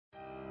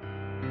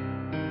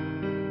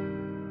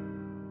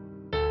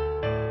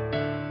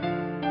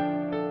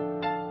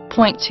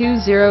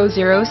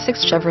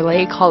2006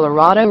 Chevrolet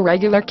Colorado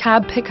regular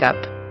cab pickup.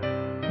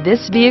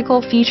 This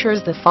vehicle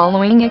features the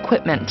following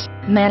equipment: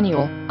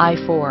 manual,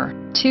 I4,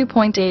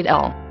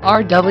 2.8L,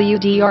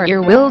 RWD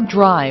rear-wheel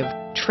drive,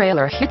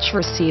 trailer hitch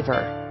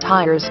receiver,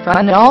 tires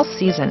front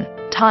all-season,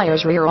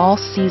 tires rear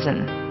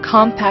all-season,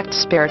 compact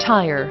spare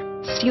tire,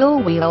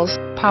 steel wheels,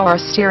 power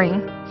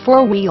steering,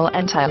 4-wheel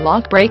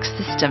anti-lock brake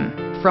system,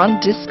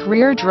 front disc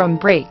rear drum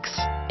brakes,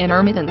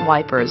 intermittent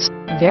wipers,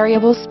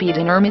 variable speed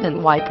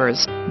intermittent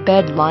wipers,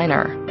 bed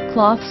liner,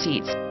 cloth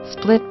seats,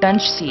 split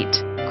bench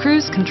seat,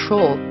 cruise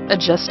control,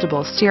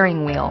 adjustable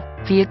steering wheel,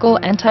 vehicle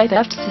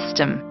anti-theft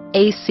system,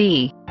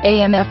 AC,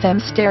 AM/FM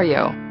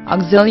stereo,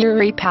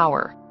 auxiliary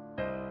power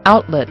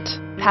outlet,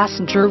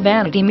 passenger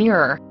vanity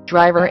mirror,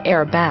 driver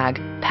airbag,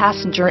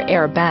 passenger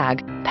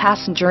airbag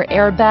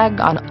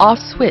on off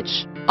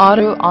switch,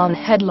 auto on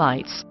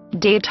headlights,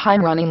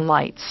 daytime running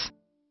lights.